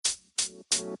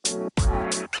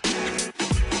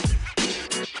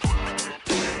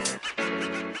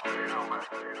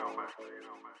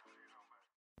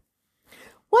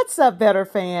What's up, Better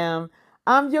Fam?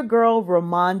 I'm your girl,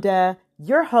 Ramonda,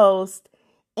 your host,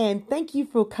 and thank you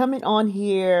for coming on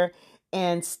here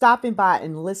and stopping by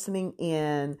and listening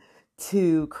in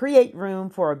to Create Room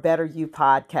for a Better You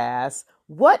podcast.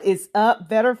 What is up,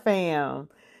 Better Fam?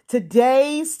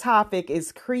 Today's topic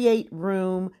is Create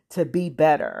Room to Be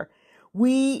Better.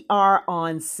 We are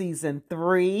on season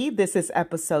 3. This is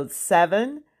episode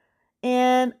 7.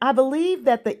 And I believe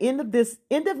that the end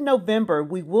of November,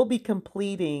 we will be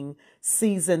completing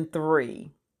season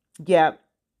 3. Yep.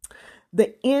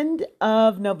 The end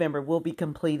of November, we'll be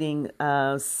completing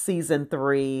season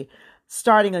 3,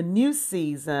 starting a new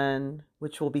season,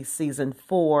 which will be season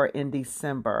 4 in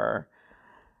December.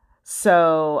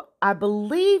 So I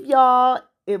believe, y'all,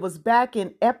 it was back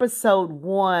in episode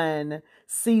 1,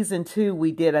 season 2,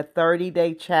 we did a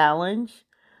 30-day challenge.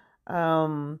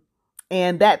 And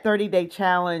that 30-day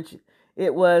challenge,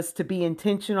 it was to be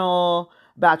intentional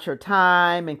about your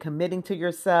time and committing to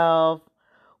yourself.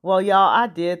 Well, y'all, I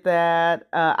did that.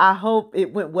 I hope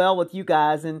it went well with you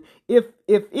guys. And if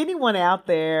anyone out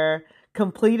there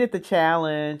completed the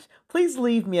challenge, please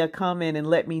leave me a comment and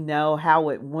let me know how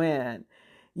it went.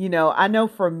 You know, I know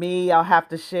for me, I'll have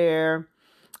to share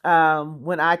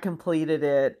when I completed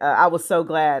it. I was so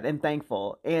glad and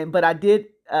thankful. But I did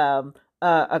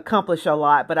accomplish a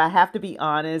lot. But I have to be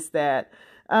honest that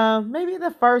maybe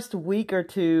the first week or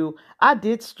two, I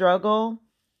did struggle.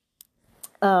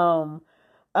 Yeah,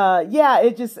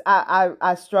 it just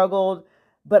I struggled,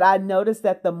 but I noticed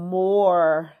that the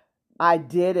more I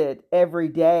did it every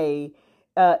day,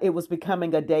 it was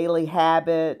becoming a daily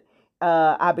habit.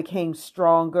 I became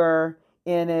stronger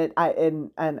in it.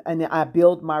 And I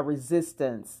built my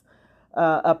resistance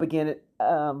up again.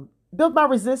 Built my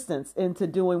resistance into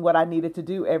doing what I needed to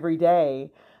do every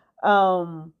day.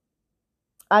 Um,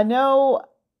 I know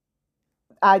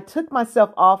I took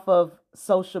myself off of the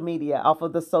social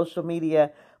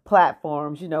media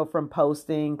platforms, you know, from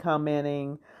posting,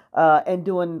 commenting, and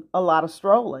doing a lot of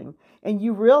strolling. And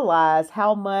you realize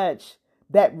how much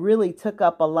that really took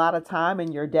up a lot of time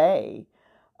in your day.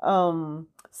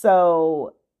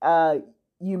 So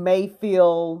you may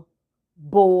feel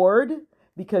bored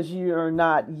because you're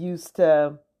not used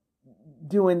to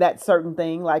doing that certain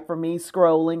thing, like for me,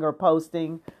 scrolling or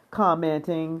posting,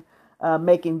 commenting,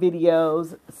 making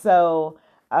videos. So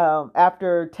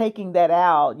after taking that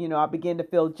out, you know, I begin to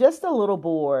feel just a little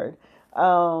bored.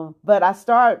 But I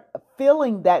start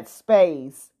filling that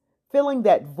space, filling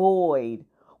that void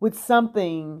with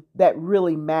something that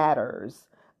really matters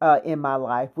in my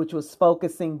life, which was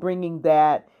focusing, bringing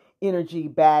that energy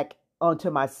back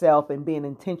onto myself and being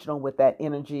intentional with that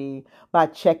energy by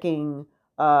checking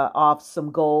off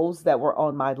some goals that were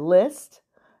on my list.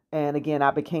 And again,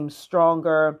 I became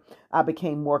stronger. I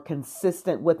became more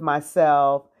consistent with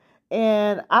myself.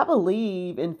 And I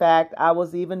believe, in fact, I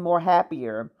was even more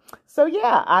happier. So,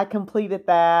 yeah, I completed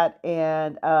that.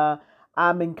 And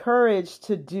I'm encouraged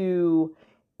to do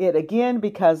it again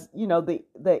because, you know, the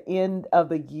end of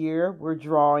the year, we're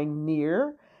drawing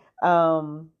near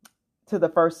to the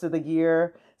first of the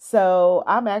year. So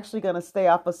I'm actually going to stay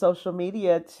off of social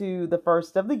media to the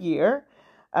first of the year.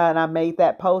 And I made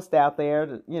that post out there,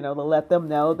 to let them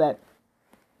know that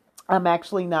I'm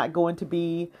actually not going to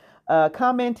be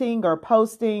commenting or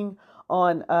posting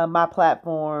on my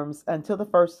platforms until the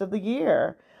first of the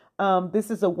year. This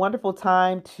is a wonderful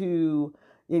time to,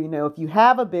 if you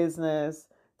have a business,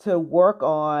 to work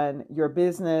on your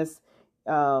business.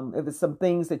 If it's some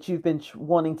things that you've been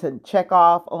wanting to check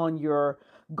off on your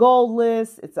goal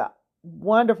list, it's a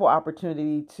wonderful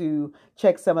opportunity to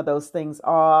check some of those things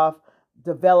off,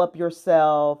 develop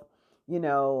yourself,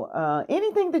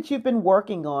 anything that you've been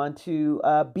working on to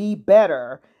be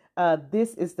better.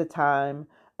 This is the time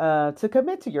to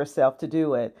commit to yourself to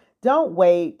do it. Don't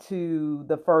wait to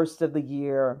the first of the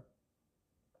year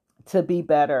to be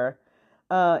better.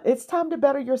 It's time to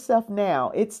better yourself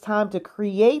now. It's time to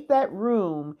create that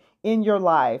room in your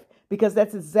life because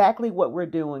that's exactly what we're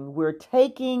doing. We're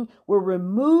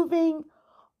removing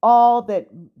all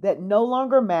that no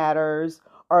longer matters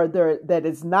or that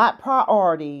is not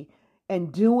priority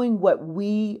and doing what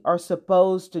we are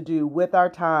supposed to do with our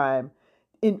time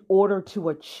in order to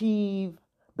achieve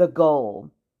the goal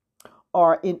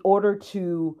or in order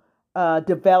to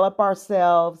develop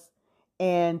ourselves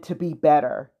and to be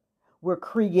better. We're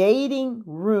creating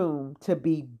room to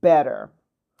be better.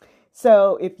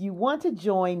 So if you want to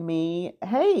join me,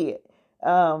 hey,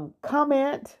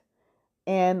 comment,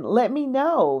 and let me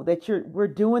know that we're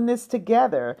doing this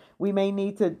together. We may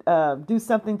need to do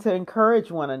something to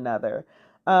encourage one another.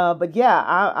 But yeah,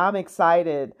 I'm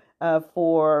excited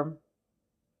for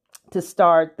to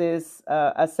start this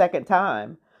a second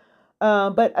time.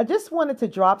 But I just wanted to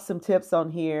drop some tips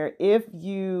on here. If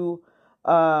you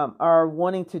are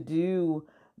wanting to do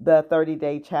the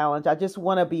 30-day challenge, I just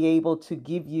want to be able to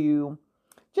give you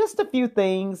just a few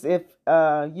things. If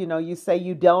you say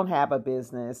you don't have a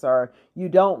business or you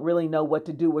don't really know what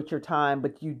to do with your time,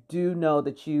 but you do know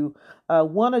that you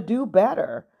want to do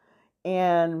better,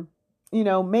 and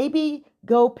maybe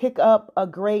go pick up a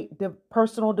great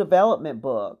personal development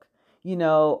book,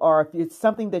 or if it's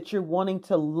something that you're wanting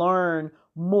to learn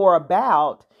more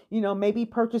about, maybe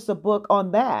purchase a book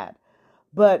on that.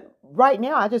 But right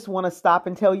now, I just want to stop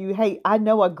and tell you, hey, I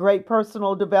know a great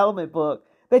personal development book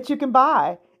that you can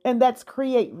buy, and that's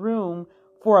Create Room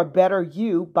for a Better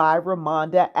You by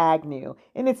Ramonda Agnew.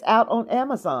 And it's out on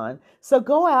Amazon. So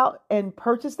go out and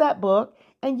purchase that book,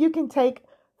 and you can take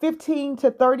 15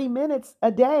 to 30 minutes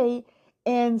a day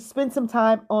and spend some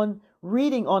time on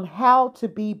reading on how to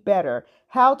be better,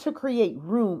 how to create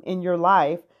room in your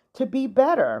life to be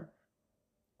better.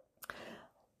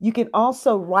 You can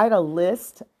also write a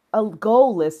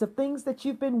goal list of things that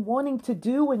you've been wanting to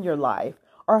do in your life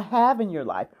or have in your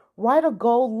life. Write a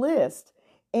goal list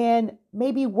and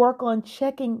maybe work on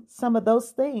checking some of those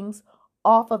things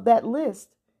off of that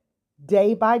list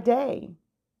day by day.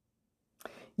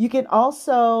 You can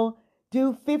also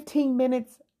do 15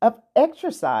 minutes of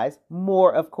exercise,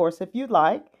 more, of course, if you'd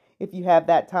like, if you have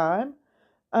that time.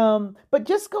 But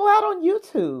just go out on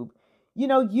YouTube.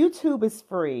 YouTube is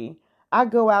free. I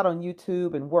go out on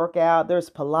YouTube and work out. There's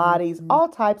Pilates, all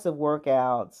types of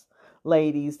workouts,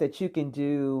 ladies, that you can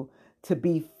do to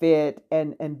be fit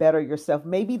and better yourself.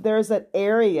 Maybe there's an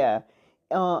area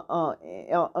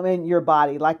in your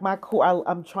body, like my core.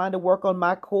 I'm trying to work on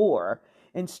my core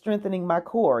and strengthening my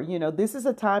core. This is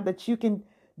a time that you can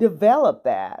develop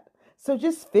that. So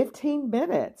just 15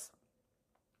 minutes.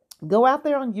 Go out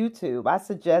there on YouTube. I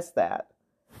suggest that.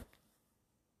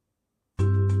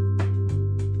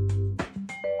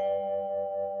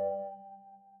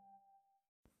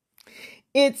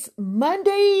 It's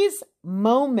Monday's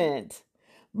moment.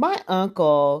 My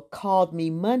uncle called me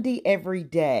Monday every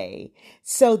day.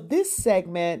 So this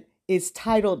segment is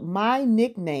titled My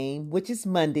Nickname, which is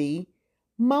Monday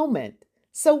Moment.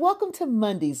 So welcome to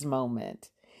Monday's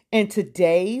Moment. And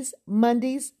today's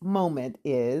Monday's Moment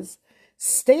is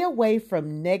stay away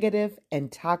from negative and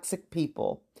toxic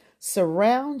people.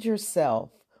 Surround yourself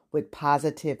with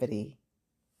positivity.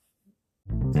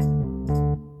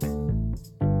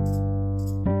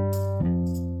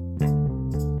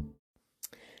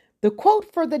 The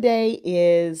quote for the day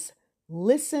is,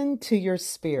 listen to your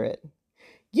spirit.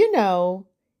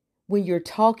 When you're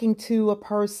talking to a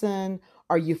person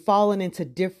or you've fallen into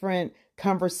different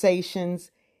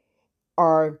conversations,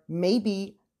 or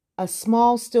maybe a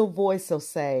small, still voice will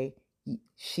say,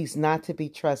 she's not to be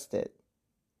trusted.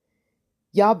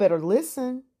 Y'all better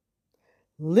listen.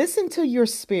 Listen to your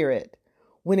spirit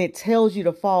when it tells you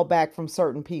to fall back from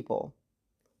certain people.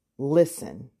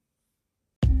 Listen.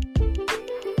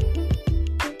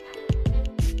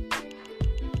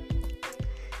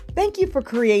 Thank you for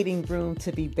creating room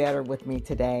to be better with me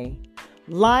today.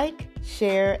 Like,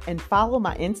 share, and follow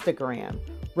my Instagram,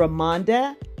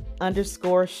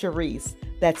 Ramonda_Charise.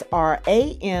 That's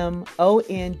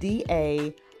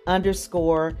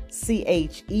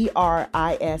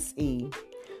RAMONDA_CHERISE.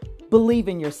 Believe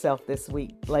in yourself this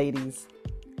week, ladies.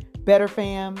 Better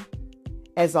fam,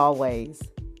 as always,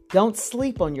 don't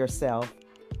sleep on yourself,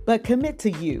 but commit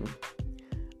to you.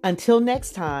 Until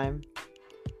next time,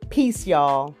 peace,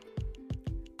 y'all.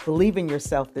 Believe in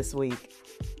yourself this week.